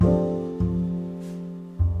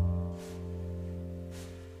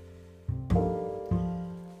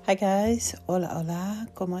Hi guys, hola, hola,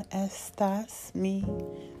 ¿cómo estas mi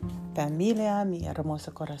familia, mi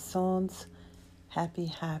hermoso corazones?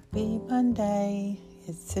 Happy Monday.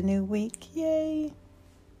 It's a new week, yay.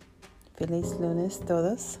 Feliz lunes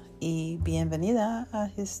todos y bienvenida a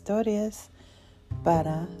Historias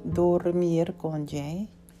para Dormir con Jay,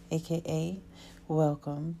 a.k.a.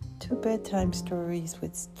 welcome to Bedtime Stories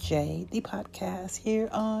with Jay, the podcast here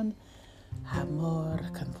on Amor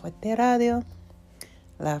con Fuerte Radio.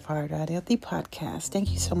 LOVEHARD Radio, the podcast.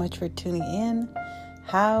 Thank you so much for tuning in.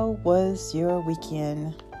 How was your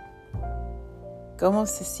weekend? ¿Cómo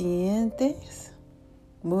se sientes?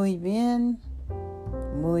 Muy bien.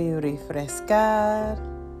 Muy refrescar.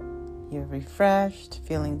 You're refreshed,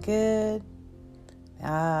 feeling good.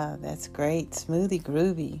 Ah, that's great. Smoothie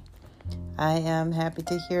groovy. I am happy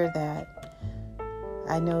to hear that.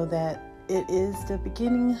 I know that it is the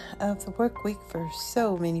beginning of the work week for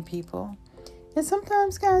so many people. And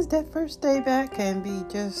sometimes, guys, that first day back can be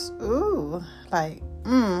just,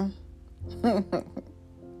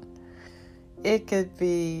 It could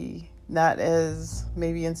be not as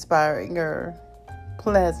maybe inspiring or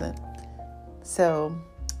pleasant. So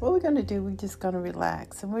what we're going to do, we're just going to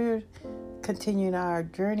relax. And we're continuing our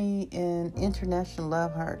journey in International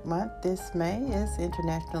Love Heart Month. This May is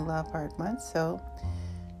International Love Heart Month. So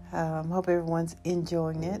hope everyone's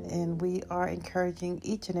enjoying it, and we are encouraging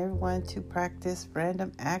each and everyone to practice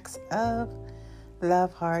random acts of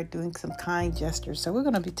love heart, doing some kind gestures. So we're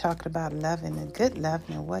going to be talking about loving and good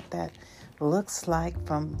loving and what that looks like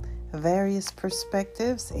from various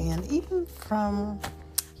perspectives, and even from,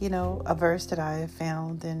 a verse that I have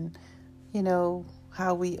found, and,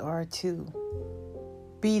 how we are to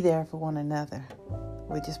be there for one another.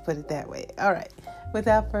 We'll just put it that way. All right.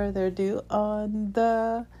 Without further ado, on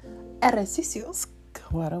the ejercicios,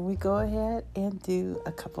 why don't we go ahead and do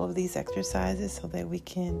a couple of these exercises so that we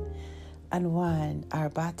can unwind our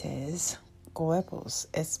bates, cuerpos.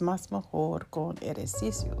 Es más mejor con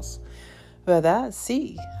ejercicios. ¿Verdad?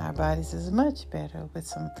 Sí, our bodies is much better with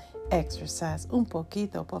some exercise. Un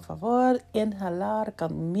poquito, por favor. Inhalar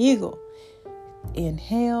conmigo.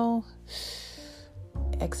 Inhale.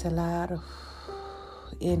 Exhalar.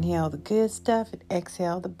 Inhale the good stuff and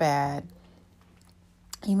exhale the bad.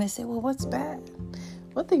 You may say, well, what's bad?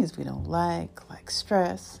 Well, things we don't like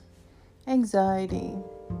stress, anxiety,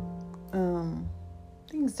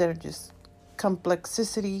 things that are just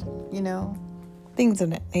complexity, things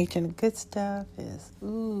of that nature. And the good stuff is,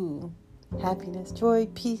 happiness, joy,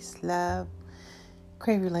 peace, love,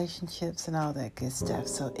 great relationships, and all that good stuff.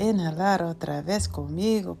 So, inhalar otra vez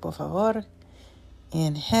conmigo, por favor.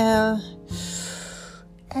 Inhale.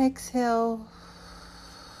 Exhale.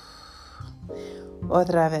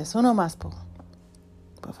 Otra vez. Uno más, por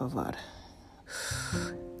favor.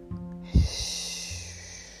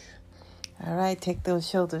 All right. Take those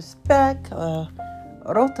shoulders back.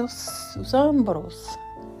 Rotos sus hombros.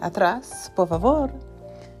 Atrás, por favor.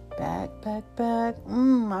 Back. I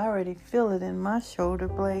already feel it in my shoulder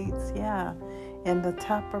blades. Yeah. In the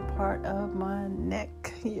topper part of my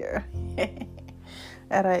neck here.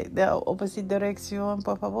 All right, now, opposite dirección,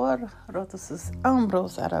 por favor. Rota sus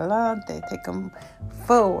hombros adelante. Take them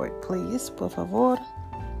forward, please, por favor.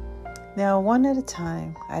 Now, one at a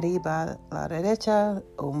time. Arriba, la derecha,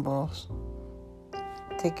 hombros.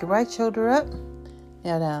 Take your right shoulder up.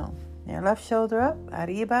 Now down. Now left shoulder up.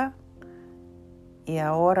 Arriba. Y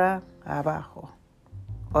ahora abajo.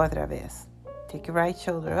 Otra vez. Take your right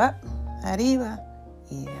shoulder up. Arriba.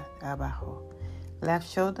 Y abajo. Left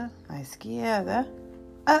shoulder, a izquierda.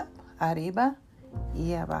 Up, arriba,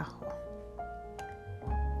 y abajo.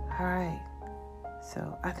 All right.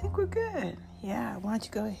 So I think we're good. Yeah, why don't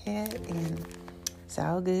you go ahead and it's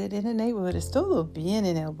all good in the neighborhood. Es todo bien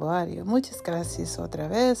en el barrio. Muchas gracias otra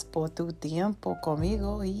vez por tu tiempo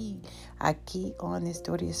conmigo y aquí on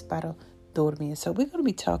Historias para Dormir. So we're going to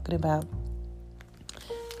be talking about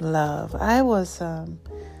love. I was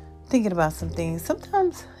thinking about some things.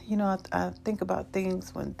 Sometimes, I think about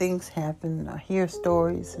things when things happen. I hear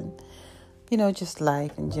stories and, just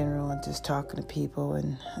life in general and just talking to people.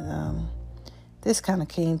 And this kind of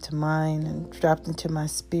came to mind and dropped into my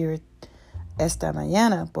spirit esta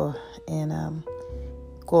mañana. And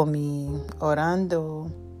con mi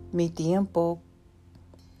orando mi tiempo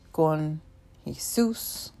con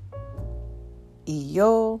Jesús y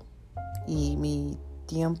yo y mi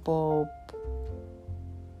tiempo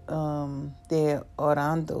de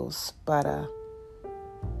orandos para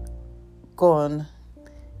con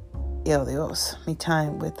el Dios, my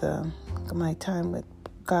time with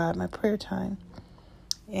God, my prayer time,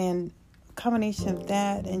 and a combination of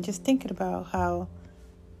that, and just thinking about how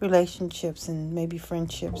relationships and maybe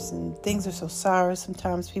friendships, and things are so sour.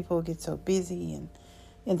 Sometimes people get so busy and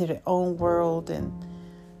into their own world, and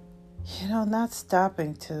not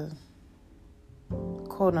stopping to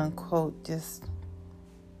quote unquote just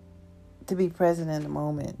to be present in the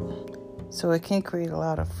moment. So it can create a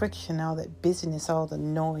lot of friction, all that busyness, all the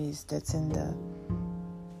noise that's in the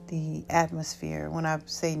atmosphere. When I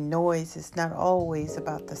say noise, it's not always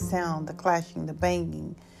about the sound, the clashing, the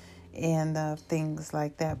banging, and things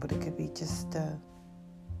like that, but it could be just the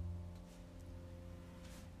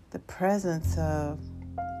presence of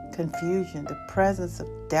confusion, the presence of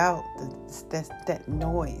doubt, that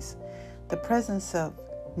noise, the presence of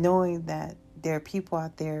knowing that there are people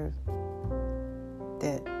out there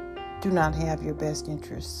that do not have your best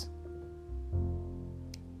interests.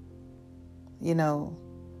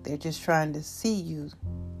 They're just trying to see you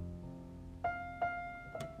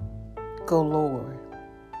go lower.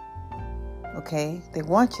 Okay? They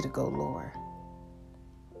want you to go lower.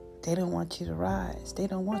 They don't want you to rise. They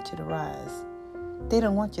don't want you to rise. They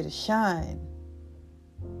don't want you to shine.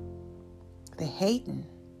 They're hating.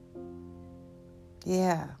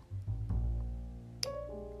 Yeah.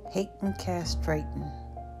 Hating, castrating.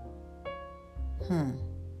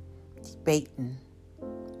 Debating.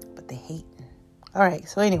 But they hating. All right,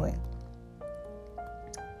 so anyway.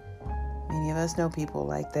 Many of us know people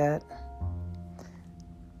like that.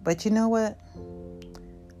 But you know what?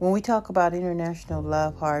 When we talk about International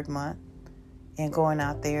Love Hard Month and going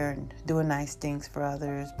out there and doing nice things for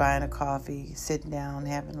others, buying a coffee, sitting down,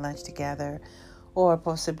 having lunch together, or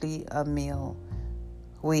possibly a meal,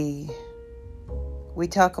 we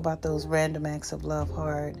talk about those random acts of love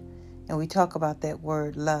hard, and we talk about that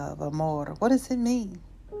word love, amor. What does it mean?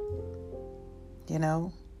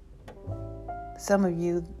 Some of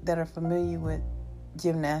you that are familiar with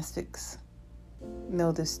gymnastics may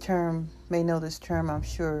know this term, I'm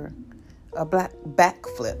sure. A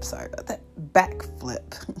backflip, sorry about that.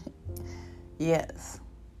 Backflip. Yes.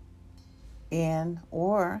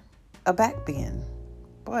 Or a back bend.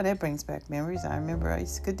 Boy, that brings back memories. I remember I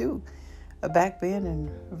used to do a back bend,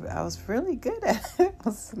 and I was really good at it.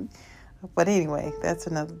 But anyway, that's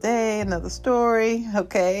another day, another story.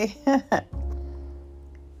 Okay.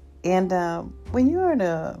 And when you're in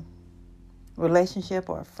a relationship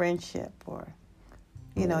or a friendship, or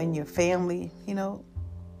in your family,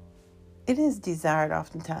 it is desired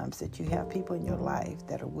oftentimes that you have people in your life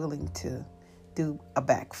that are willing to do a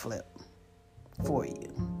backflip for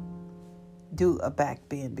you, do a back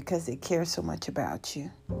bend, because they care so much about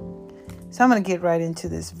you. So I'm going to get right into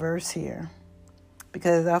this verse here,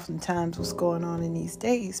 because oftentimes what's going on in these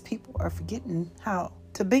days, people are forgetting how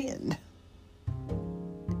to bend.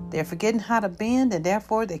 They're forgetting how to bend, and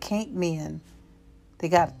therefore they can't mend. They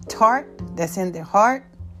got tart that's in their heart.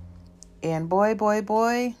 And boy,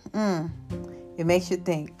 it makes you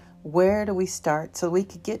think, where do we start so we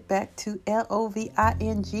could get back to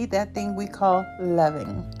LOVING, that thing we call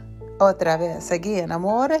loving? Otra vez, again,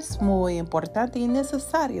 amor es muy importante y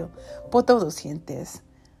necesario por todos gentes.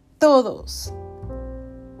 Todos.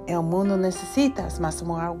 El mundo necesita más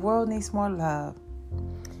amor. Our world needs more love.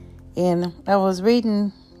 And I was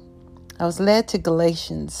led to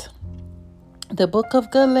Galatians, the book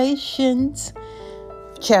of Galatians,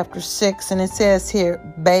 chapter 6, and it says here,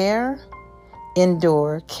 bear,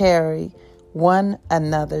 endure, carry one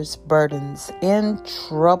another's burdens and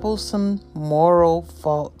troublesome moral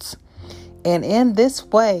faults. And in this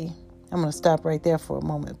way, I'm going to stop right there for a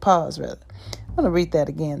moment. Pause, rather. I'm going to read that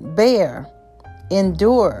again. Bear,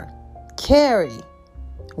 endure, carry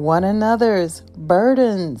one another's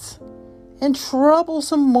burdens and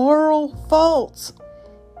troublesome moral faults.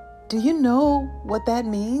 Do you know what that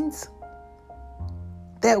means?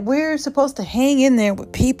 That we're supposed to hang in there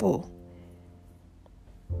with people.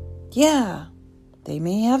 Yeah, they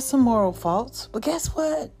may have some moral faults, but guess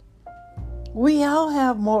what? We all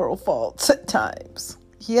have moral faults at times.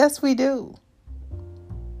 Yes, we do.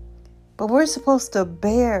 But we're supposed to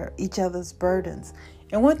bear each other's burdens.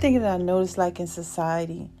 And one thing that I noticed, like in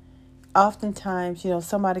society, oftentimes,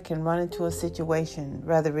 somebody can run into a situation,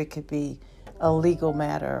 whether it could be a legal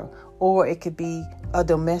matter, or it could be a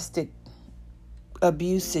domestic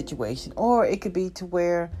abuse situation, or it could be to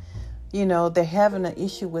where, they're having an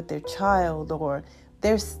issue with their child, or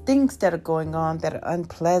there's things that are going on that are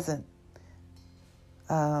unpleasant.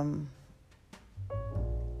 And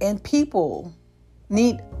people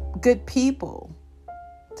need good people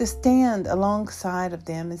to stand alongside of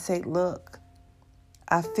them and say, look,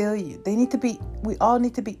 I feel you. We all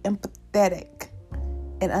need to be empathetic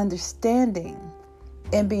and understanding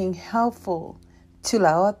and being helpful to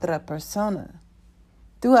la otra persona.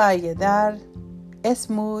 Tú ayudar es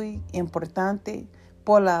muy importante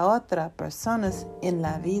por las otras personas en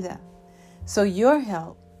la vida. So your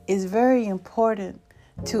help is very important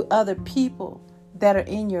to other people that are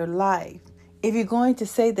in your life. If you're going to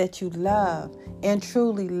say that you love and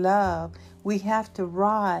truly love, we have to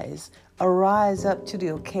rise up to the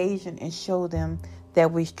occasion and show them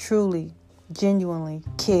that we truly, genuinely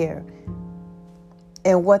care.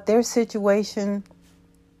 And what their situation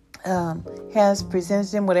has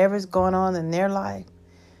presented them, whatever's going on in their life,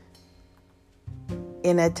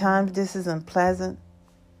 and at times this is unpleasant,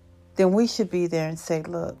 then we should be there and say,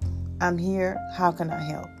 look, I'm here. How can I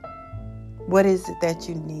help? What is it that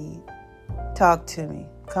you need? Talk to me.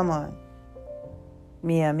 Come on.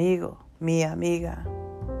 Mi amigo, mi amiga.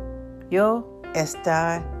 Yo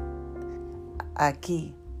estoy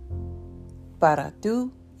aquí para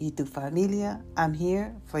tú y tu familia. I'm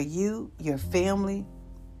here for you, your family.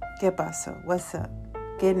 ¿Qué pasó? What's up?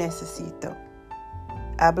 ¿Qué necesito?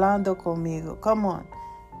 Hablando conmigo. Come on.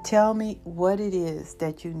 Tell me what it is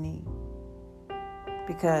that you need.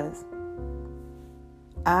 Because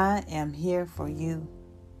I am here for you.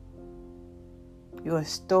 Yo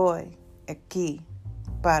estoy aquí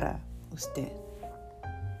para usted.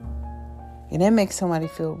 And that makes somebody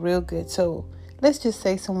feel real good. So let's just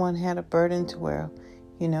say someone had a burden to where,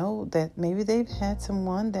 that maybe they've had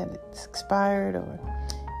someone that it's expired or,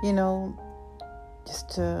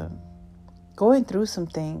 just going through some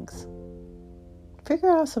things. Figure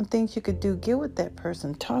out some things you could do. Get with that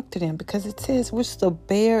person. Talk to them, because it says we're still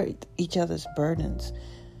bear each other's burdens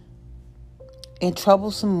and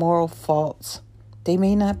troublesome moral faults. They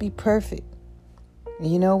may not be perfect.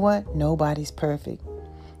 And you know what? Nobody's perfect.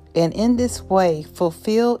 And in this way,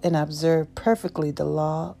 fulfill and observe perfectly the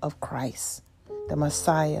law of Christ, the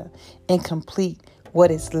Messiah, and complete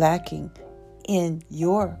what is lacking in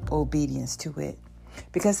your obedience to it.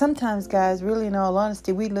 Because sometimes, guys, really in all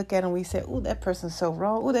honesty, we look at them and we say, oh, that person's so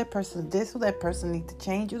wrong. Oh, that person's this. Oh, that person needs to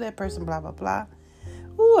change. Oh, that person blah, blah, blah.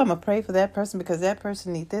 Oh, I'm going to pray for that person because that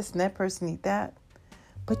person needs this and that person needs that.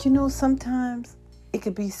 But sometimes it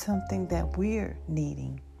could be something that we're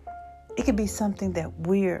needing. It could be something that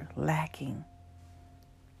we're lacking.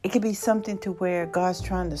 It could be something to where God's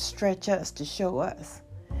trying to stretch us to show us.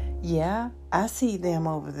 Yeah, I see them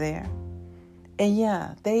over there. And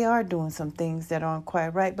yeah, they are doing some things that aren't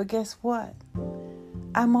quite right. But guess what?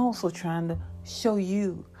 I'm also trying to show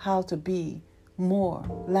you how to be more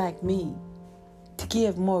like me, to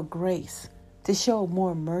give more grace, to show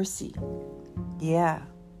more mercy. Yeah,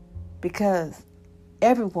 because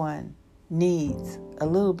everyone needs a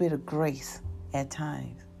little bit of grace at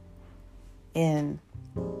times. And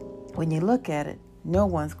when you look at it, no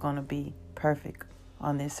one's going to be perfect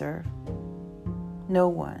on this earth. No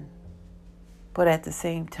one. But at the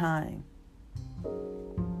same time,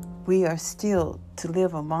 we are still to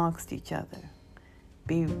live amongst each other,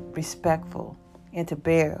 be respectful, and to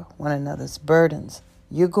bear one another's burdens.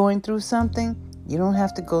 You're going through something, you don't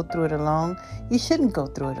have to go through it alone. You shouldn't go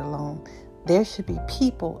through it alone. There should be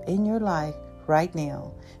people in your life right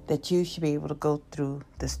now that you should be able to go through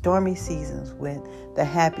the stormy seasons with, the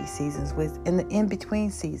happy seasons with, and the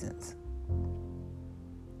in-between seasons.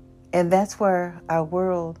 And that's where our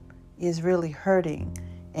world is really hurting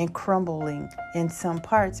and crumbling in some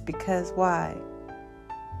parts, because why?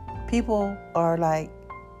 People are like,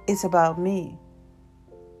 it's about me.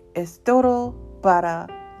 Es todo para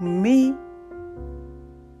mí,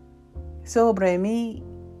 sobre mí,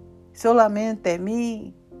 solamente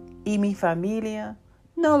mí y mi familia.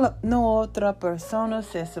 No otra persona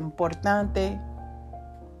es importante.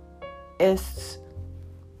 Es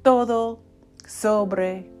todo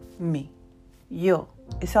sobre mí. Yo.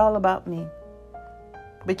 It's all about me.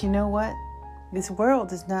 But you know what? This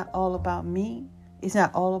world is not all about me. It's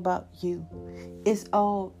not all about you. It's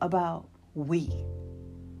all about we.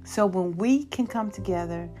 So when we can come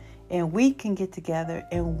together and we can get together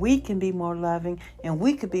and we can be more loving and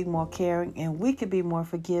we could be more caring and we could be more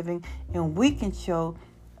forgiving and we can show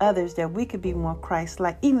others that we could be more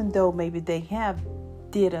Christ-like, even though maybe they have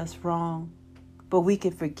did us wrong, but we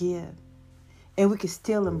can forgive. And we can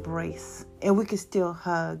still embrace, and we can still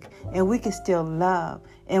hug, and we can still love,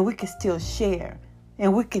 and we can still share,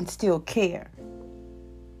 and we can still care.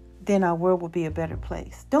 Then our world will be a better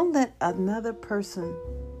place. Don't let another person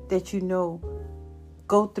that you know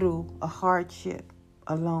go through a hardship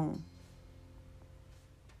alone.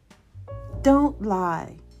 Don't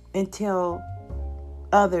lie and tell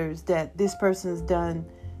others that this person's done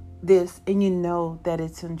this, and you know that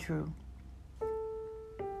it's untrue.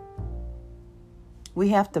 We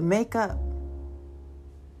have to make up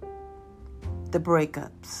the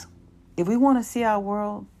breakups. If we want to see our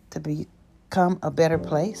world to be become a better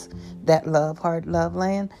place, that love heart, love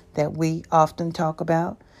land that we often talk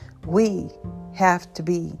about, we have to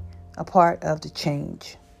be a part of the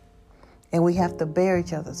change. And we have to bear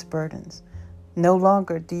each other's burdens. No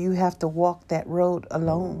longer do you have to walk that road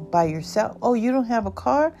alone by yourself. Oh, you don't have a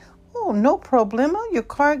car? Oh, no problema. Your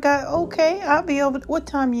car got, okay, I'll be over. What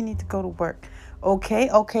time you need to go to work? Okay.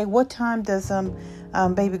 What time does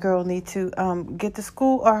baby girl need to get to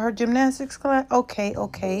school or her gymnastics class? Okay.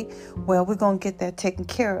 Well, we're going to get that taken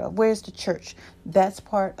care of. Where's the church? That's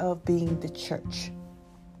part of being the church.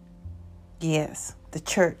 Yes, the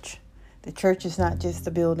church. The church is not just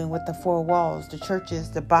the building with the four walls. The church is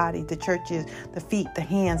the body. The church is the feet, the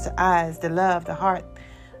hands, the eyes, the love, the heart.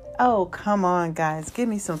 Oh, come on, guys. Give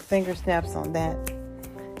me some finger snaps on that.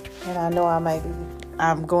 And I know I'm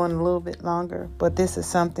going a little bit longer, but this is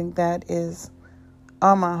something that is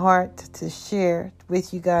on my heart to share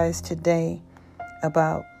with you guys today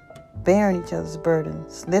about bearing each other's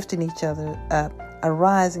burdens, lifting each other up,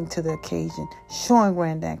 arising to the occasion, showing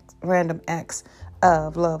random acts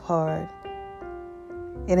of love hard.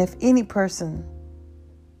 And if any person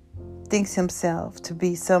thinks himself to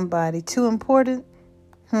be somebody too important,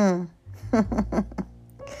 to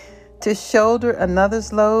shoulder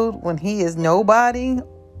another's load when he is nobody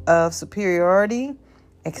of superiority,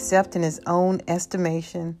 except in his own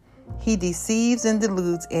estimation, he deceives and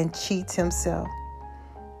deludes and cheats himself.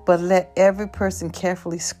 But let every person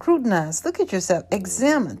carefully scrutinize, look at yourself,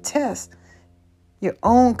 examine, test your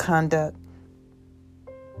own conduct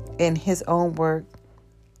in his own work.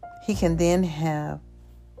 He can then have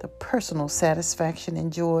the personal satisfaction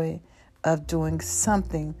and joy of doing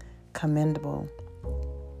something commendable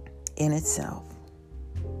in itself,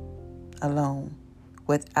 alone,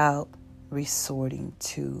 without resorting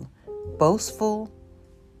to boastful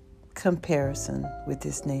comparison with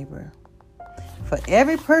his neighbor. For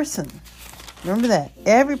every person, remember that,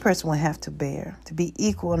 every person will have to bear, to be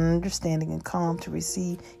equal in understanding and calm, to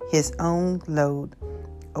receive his own load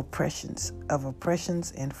oppressions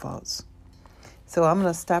and faults. So I'm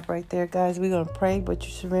going to stop right there, guys. We're going to pray, but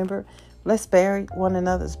you should remember, let's bear one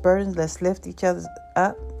another's burdens. Let's lift each other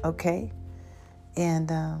up, okay? And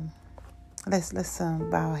let's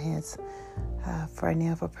bow our heads for right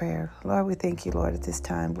now for prayer. Lord, we thank you, Lord, at this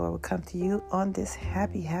time. Lord, we come to you on this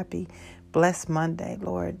happy, blessed Monday,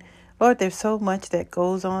 Lord. Lord, there's so much that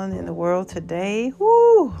goes on in the world today.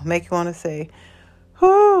 Woo! Make you want to say,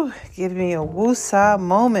 whoo, give me a woosah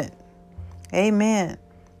moment. Amen.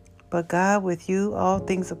 But God, with you, all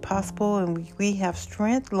things are possible, and we have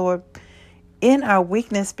strength, Lord, in our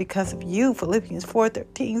weakness because of you. Philippians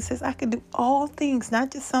 4:13 says, I can do all things,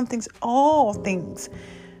 not just some things, all things,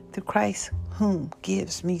 through Christ whom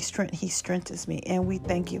gives me strength. He strengthens me. And we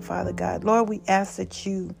thank you, Father God. Lord, we ask that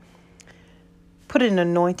you put an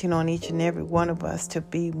anointing on each and every one of us to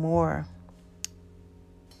be more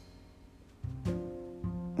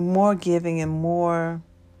giving and more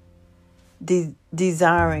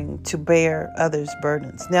desiring to bear others'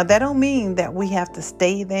 burdens. Now, that don't mean that we have to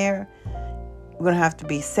stay there. We don't have to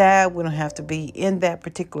be sad. We don't have to be in that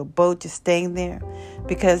particular boat, just staying there.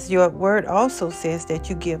 Because your word also says that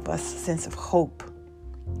you give us a sense of hope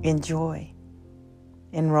and joy.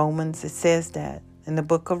 In Romans, it says that. In the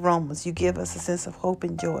book of Romans, you give us a sense of hope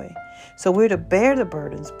and joy. So we're to bear the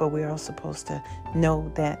burdens, but we're also supposed to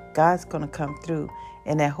know that God's going to come through.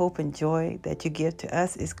 And that hope and joy that you give to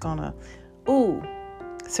us is going to,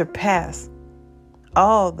 surpass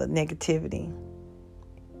all the negativity.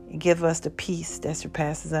 And give us the peace that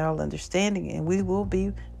surpasses our understanding. And we will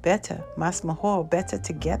be better, más mejor, better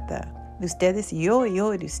together. Ustedes, yo,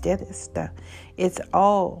 ustedes. It's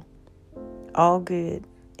all good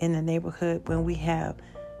in the neighborhood when we have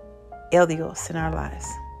El Dios in our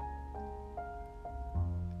lives.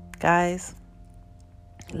 Guys,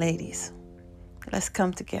 ladies, let's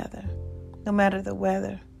come together, no matter the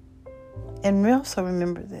weather. And we also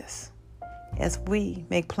remember this, as we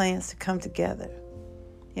make plans to come together.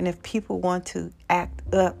 And if people want to act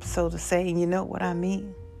up, so to say, and you know what I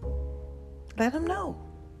mean, let them know.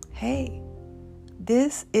 Hey,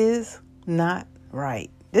 this is not right.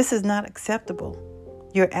 This is not acceptable,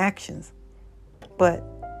 your actions. But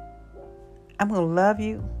I'm going to love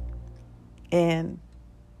you, and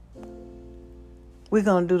we're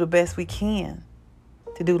going to do the best we can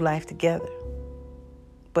to do life together.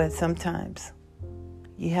 But sometimes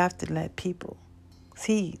you have to let people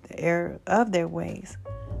see the error of their ways,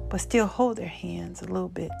 but still hold their hands a little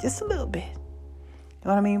bit, just a little bit. You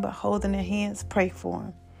know what I mean by holding their hands? Pray for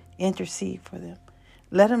them, intercede for them.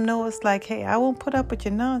 Let them know it's like, hey, I won't put up with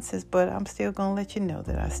your nonsense, but I'm still going to let you know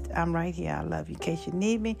that I'm right here. I love you. In case you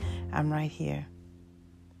need me, I'm right here.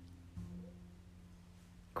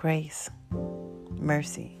 grace,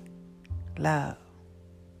 mercy, love,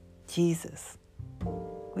 Jesus.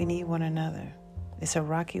 We need one another. It's a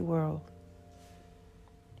rocky world.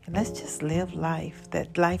 And let's just live life,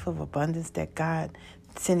 that life of abundance that God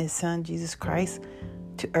sent His Son, Jesus Christ,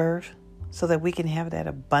 to earth so that we can have that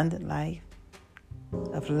abundant life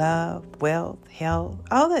of love, wealth, health,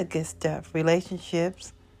 all that good stuff,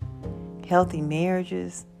 relationships, healthy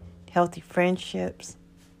marriages, healthy friendships.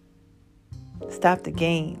 Stop the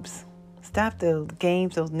games. Stop those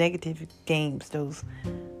games, those negative games, those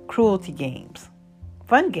cruelty games.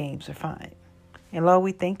 Fun games are fine. And Lord,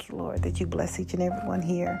 we thank you, Lord, that you bless each and every one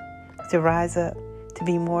here to rise up, to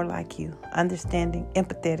be more like you, understanding,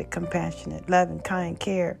 empathetic, compassionate, loving, kind,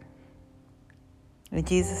 care. In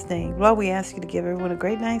Jesus' name, Lord, we ask you to give everyone a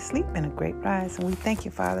great night's sleep and a great rise. And we thank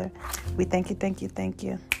you, Father. We thank you, thank you, thank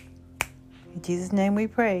you. In Jesus' name we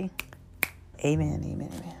pray. Amen,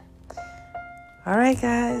 amen, amen. All right,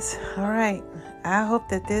 guys. All right. I hope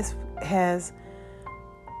that this has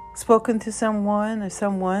spoken to someone or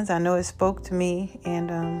someone's. I know it spoke to me.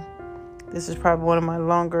 And this is probably one of my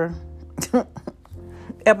longer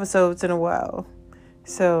episodes in a while.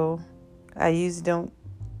 So I usually don't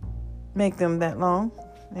make them that long.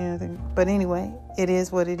 But anyway, it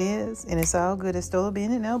is what it is. And it's all good. It's todo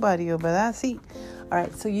bien en el barrio, but I see. All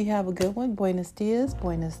right, so you have a good one. Buenos días,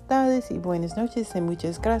 buenas tardes y buenas noches. Y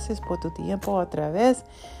muchas gracias por tu tiempo otra vez.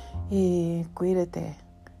 Y cuídate.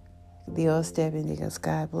 Dios te bendiga.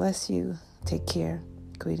 God bless you. Take care.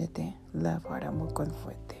 Cuídate. Love, heart, amor con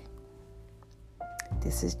fuerte.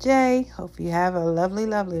 This is Jay. Hope you have a lovely,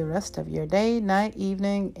 lovely rest of your day, night,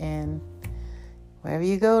 evening, and wherever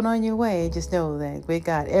you go on your way, just know that with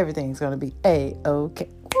God, everything's going to be A-OK.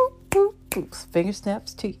 Whoop, whoop, whoop. Finger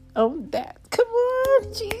snaps to you on that. Come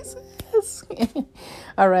on, Jesus.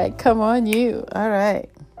 All right, come on, you. All right.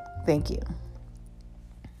 Thank you.